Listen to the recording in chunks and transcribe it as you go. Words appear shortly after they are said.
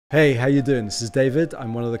Hey, how you doing? This is David.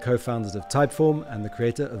 I'm one of the co-founders of Typeform and the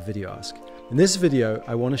creator of VideoAsk. In this video,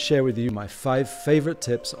 I want to share with you my 5 favorite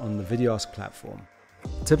tips on the VideoAsk platform.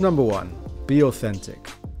 Tip number 1, be authentic.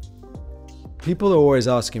 People are always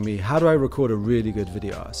asking me, how do I record a really good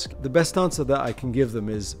VideoAsk? The best answer that I can give them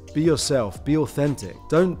is be yourself, be authentic.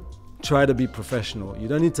 Don't try to be professional. You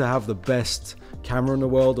don't need to have the best camera in the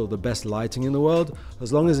world or the best lighting in the world.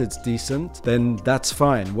 As long as it's decent, then that's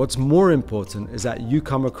fine. What's more important is that you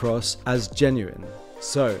come across as genuine.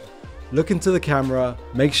 So look into the camera,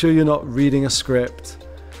 make sure you're not reading a script,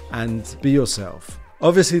 and be yourself.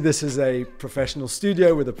 Obviously, this is a professional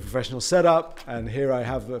studio with a professional setup, and here I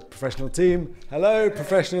have a professional team. Hello,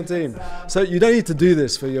 professional team. So you don't need to do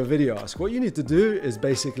this for your VideoAsk. What you need to do is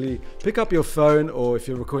basically pick up your phone, or if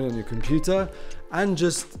you're recording on your computer, and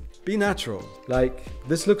just be natural. Like,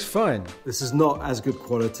 this looks fine. This is not as good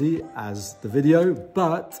quality as the video,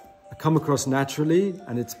 but I come across naturally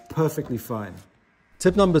and it's perfectly fine.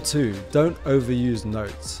 Tip number 2, don't overuse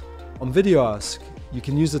notes. On VideoAsk, you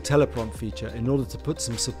can use the teleprompt feature in order to put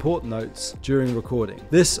some support notes during recording.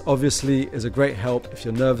 This obviously is a great help if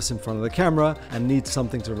you're nervous in front of the camera and need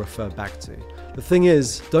something to refer back to. The thing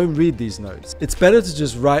is, don't read these notes. It's better to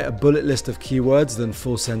just write a bullet list of keywords than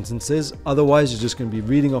full sentences. Otherwise, you're just going to be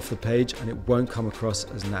reading off the page and it won't come across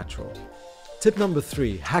as natural. Tip number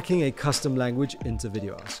 3, hacking a custom language into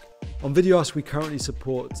VideoAsk. On VideoAsk, we currently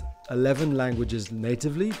support 11 languages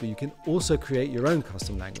natively, but you can also create your own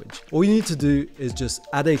custom language. All you need to do is just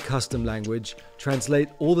add a custom language, translate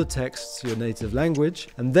all the text to your native language,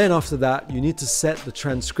 and then after that, you need to set the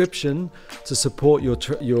transcription to support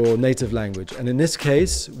your native language. And in this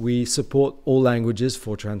case, we support all languages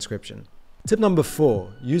for transcription. Tip number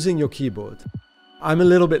 4, using your keyboard. I'm a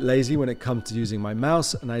little bit lazy when it comes to using my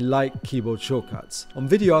mouse, and I like keyboard shortcuts. On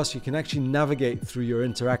VideoAsk, you can actually navigate through your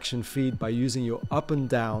interaction feed by using your up and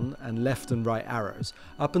down and left and right arrows.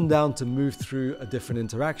 Up and down to move through a different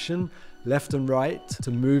interaction, left and right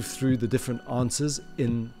to move through the different answers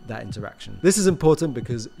in that interaction. This is important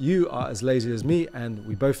because you are as lazy as me and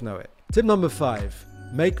we both know it. Tip number 5,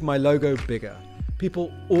 make my logo bigger.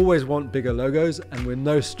 People always want bigger logos, and we're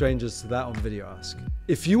no strangers to that on VideoAsk.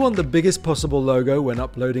 If you want the biggest possible logo when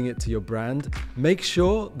uploading it to your brand, make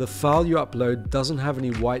sure the file you upload doesn't have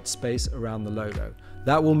any white space around the logo.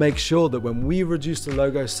 That will make sure that when we reduce the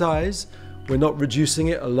logo size, we're not reducing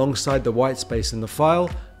it alongside the white space in the file,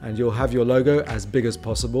 and you'll have your logo as big as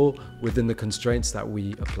possible within the constraints that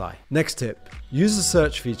we apply. Next tip, use the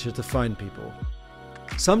search feature to find people.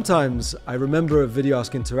 Sometimes I remember a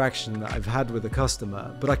VideoAsk interaction that I've had with a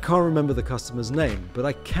customer, but I can't remember the customer's name, but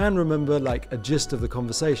I can remember like a gist of the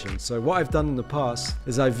conversation. So what I've done in the past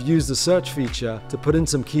is I've used the search feature to put in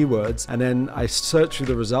some keywords, and then I search through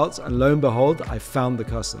the results, and lo and behold, I found the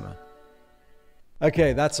customer.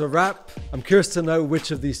 Okay, that's a wrap. I'm curious to know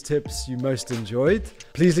which of these tips you most enjoyed.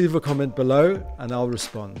 Please leave a comment below and I'll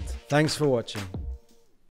respond. Thanks for watching.